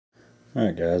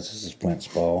Alright guys, this is Flint's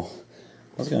Ball.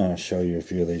 I was going to show you a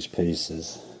few of these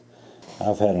pieces.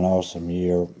 I've had an awesome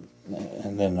year,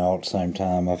 and then all at the same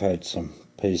time I've had some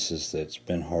pieces that's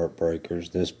been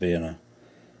heartbreakers. This being a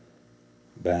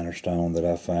banner stone that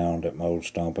I found at my old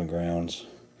stomping grounds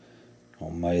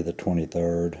on May the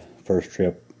 23rd. First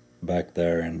trip back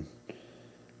there in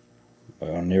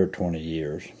near 20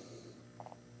 years.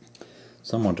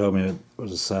 Someone told me it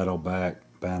was a saddleback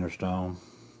banner stone.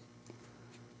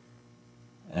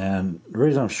 And the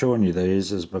reason I'm showing you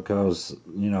these is because,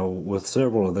 with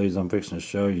several of these I'm fixing to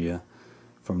show you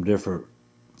from different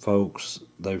folks,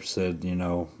 they've said,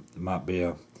 it might be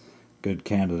a good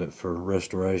candidate for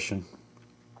restoration.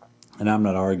 And I'm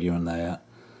not arguing that.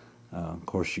 Of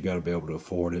course, you got to be able to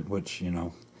afford it, which,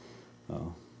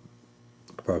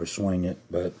 probably swing it.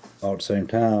 But all at the same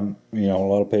time, a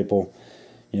lot of people,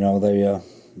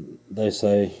 they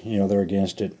say, they're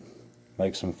against it,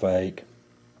 makes them fake,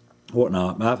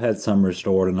 whatnot. I've had some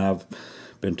restored, and I've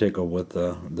been tickled with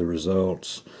the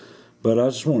results. But I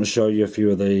just want to show you a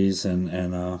few of these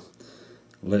and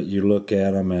let you look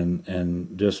at them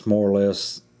and just more or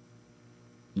less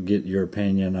get your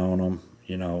opinion on them.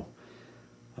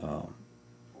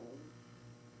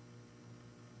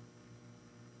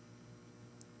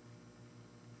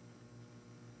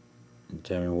 And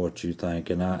tell me what you think.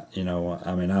 And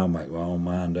I'll make my own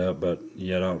mind up, but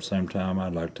yet at the same time,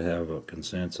 I'd like to have a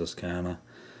consensus kind of.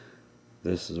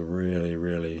 This is a really,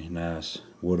 really nice,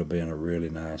 would have been a really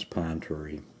nice pine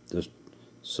tree. Just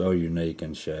so unique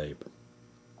in shape.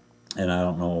 And I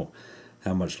don't know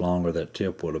how much longer that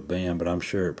tip would have been, but I'm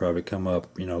sure it probably come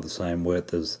up, the same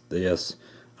width as this,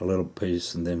 a little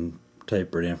piece, and then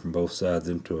tapered in from both sides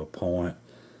into a point.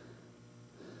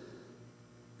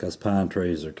 Because pine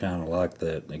trees are kind of like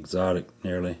that, exotic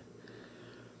nearly.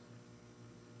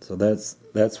 So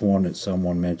that's one that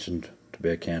someone mentioned to be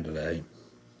a candidate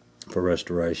for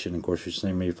restoration. Of course, you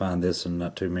see me find this in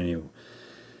not too many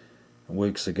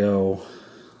weeks ago,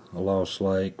 a lost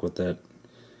lake with that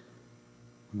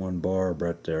one barb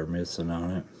right there missing on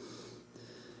it.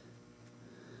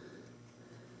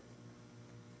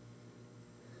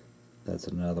 That's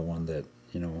another one that,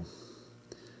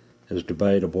 is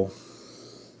debatable.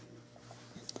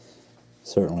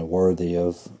 Certainly worthy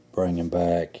of bringing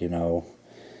back,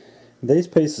 These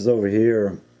pieces over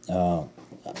here,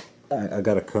 I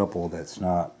got a couple that's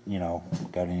not,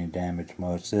 got any damage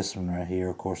much. This one right here,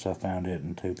 of course, I found it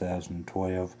in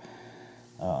 2012.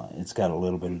 It's got a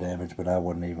little bit of damage, but I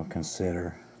wouldn't even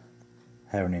consider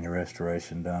having any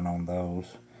restoration done on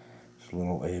those. Just a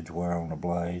little edge wear on the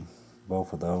blade.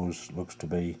 Both of those looks to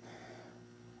be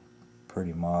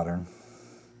pretty modern.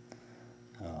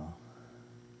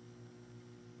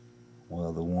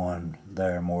 Well, the one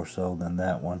there more so than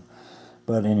that one.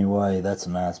 But anyway, that's a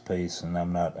nice piece, and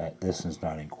this is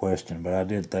not in question, but I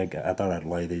thought I'd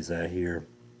lay these out here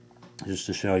just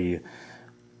to show you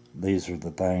these are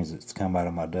the things that's come out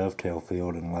of my dovetail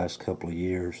field in the last couple of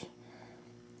years.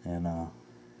 And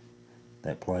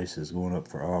that place is going up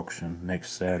for auction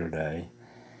next Saturday.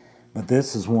 But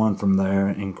this is one from there,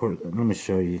 and let me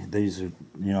show you. These are,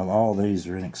 all these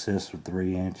are in excess of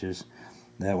 3 inches.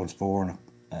 That one's 4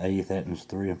 1/8, that one's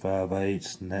 3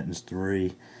 5/8, and that one's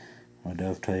 3. My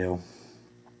dovetail,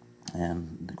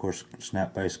 and of course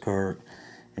snap base Kirk,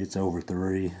 it's over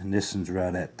 3, and this one's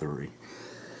right at 3.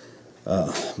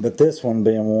 But this one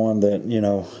being one that,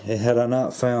 had I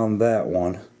not found that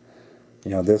one,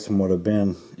 this one would have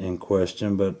been in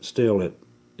question, but still it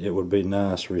would be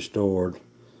nice restored,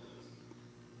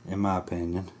 in my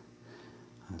opinion.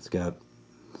 It's got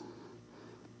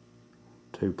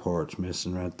 2 parts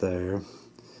missing right there,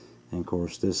 and of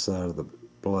course this side of the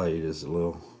blade is a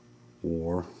little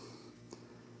wore.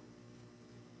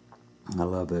 I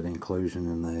love that inclusion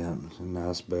in that. It's a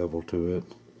nice bevel to it.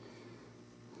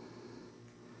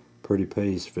 Pretty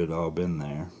piece if it all been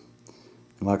there.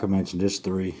 And like I mentioned, this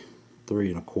 3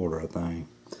 1/4, I think.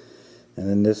 And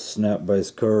then this snap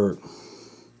base Kirk.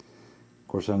 Of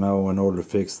course, I know in order to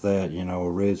fix that,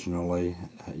 originally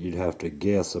you'd have to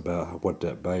guess about what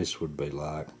that base would be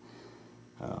like.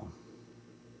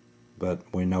 But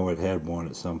we know it had one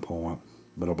at some point.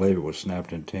 But I believe it was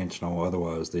snapped intentional,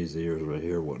 otherwise these ears right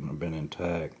here wouldn't have been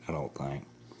intact, I don't think.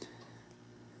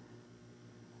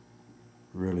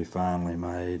 Really finely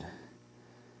made.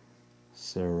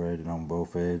 Serrated on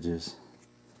both edges.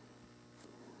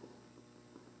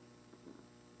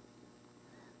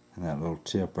 And that little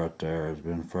tip right there has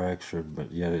been fractured,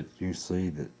 but yet you see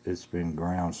that it's been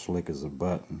ground slick as a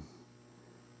button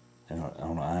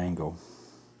on an angle.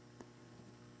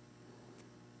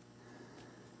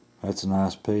 That's a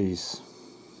nice piece.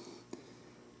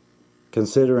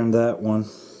 considering that one,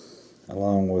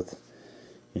 along with,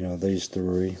 you know, these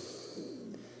three,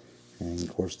 and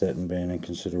of course that one being in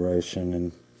consideration,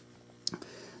 and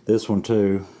this one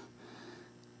too,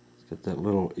 it's got that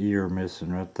little ear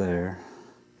missing right there,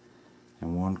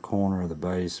 and one corner of the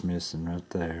base missing right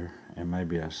there, and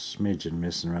maybe a smidgen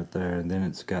missing right there, and then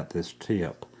it's got this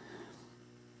tip.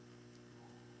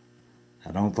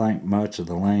 I don't think much of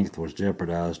the length was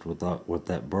jeopardized with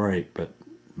that break, but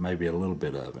maybe a little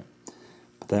bit of it.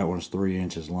 But that one's 3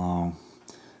 inches long,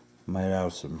 made out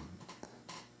of some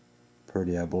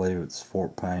pretty, I believe it's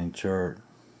Fort Payne chert.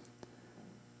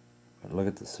 But look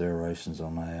at the serrations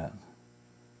on that.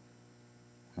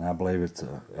 And I believe it's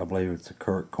a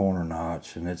Kirk corner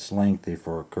notch, and it's lengthy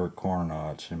for a Kirk corner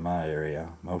notch in my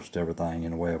area. Most everything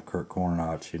in the way of Kirk corner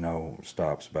notch, you know,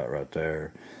 stops about right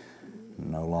there.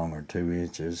 No longer 2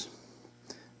 inches.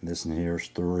 This in here is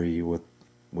 3 with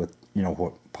you know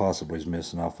what possibly is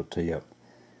missing off a tip.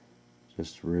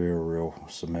 Just real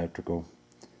symmetrical.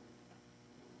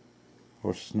 Of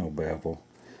course, no bevel,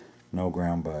 no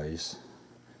ground base,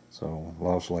 so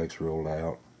lost lakes ruled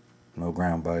out. No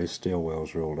ground base, steel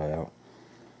wells ruled out.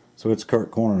 So it's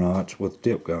Kirk corner notch with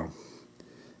tip gone,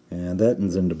 and that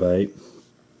one's in debate.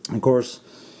 Of course,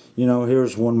 you know,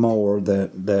 here's one more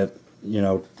that you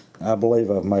know, I believe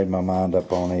I've made my mind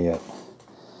up on it,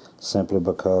 simply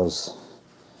because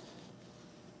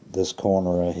this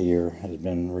corner right here has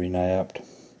been renapped,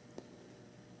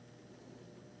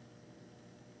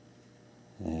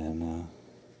 and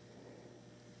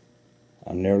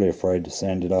I'm nearly afraid to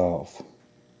sand it off,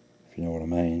 if you know what I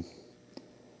mean.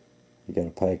 You got to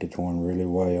package one really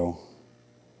well.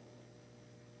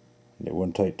 It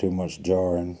wouldn't take too much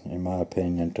jarring, in my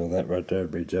opinion, until that right there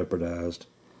would be jeopardized.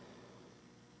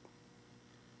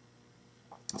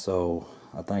 So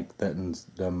I think that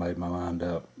done made my mind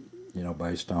up, you know,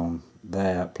 based on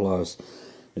that, plus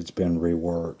it's been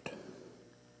reworked.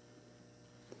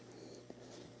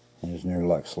 And it's nearly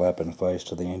like slapping the face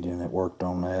to the Indian that worked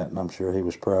on that, and I'm sure he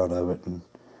was proud of it, and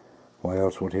why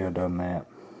else would he have done that?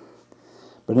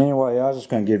 But anyway, I was just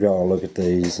going to give y'all a look at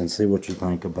these and see what you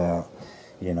think about,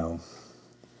 you know,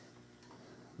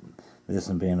 this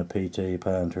one being a PT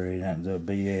pine tree, that a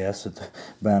BS at the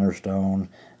banner stone,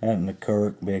 that and the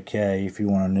Kirk be a K if you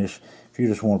want if you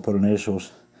just want to put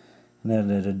initials, and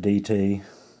that a DT,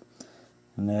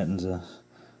 and that one's a,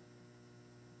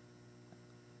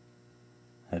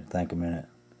 I had to think a minute,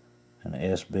 and a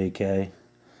SBK,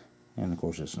 and of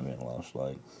course this one being a lost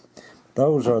lake.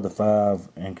 Those are the 5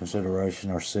 in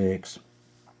consideration, or 6,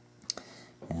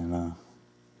 and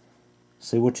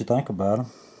see what you think about them,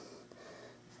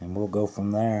 and we'll go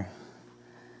from there.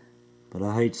 But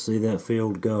I hate to see that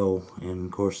field go, and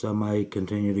of course I may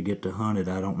continue to get to hunt it,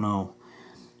 I don't know.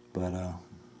 But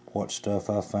what stuff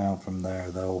I found from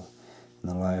there though in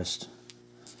the last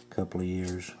couple of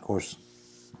years. Of course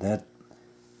that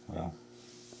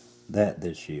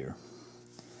this year.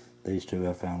 These two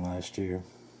I found last year.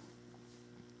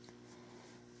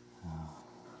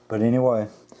 But anyway,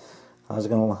 I was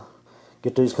gonna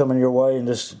get these coming your way, and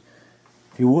just,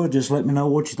 if you would, just let me know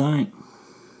what you think.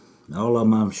 All of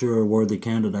them, I'm sure, are worthy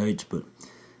candidates, but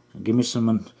give me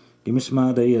some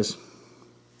ideas.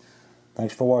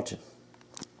 Thanks for watching.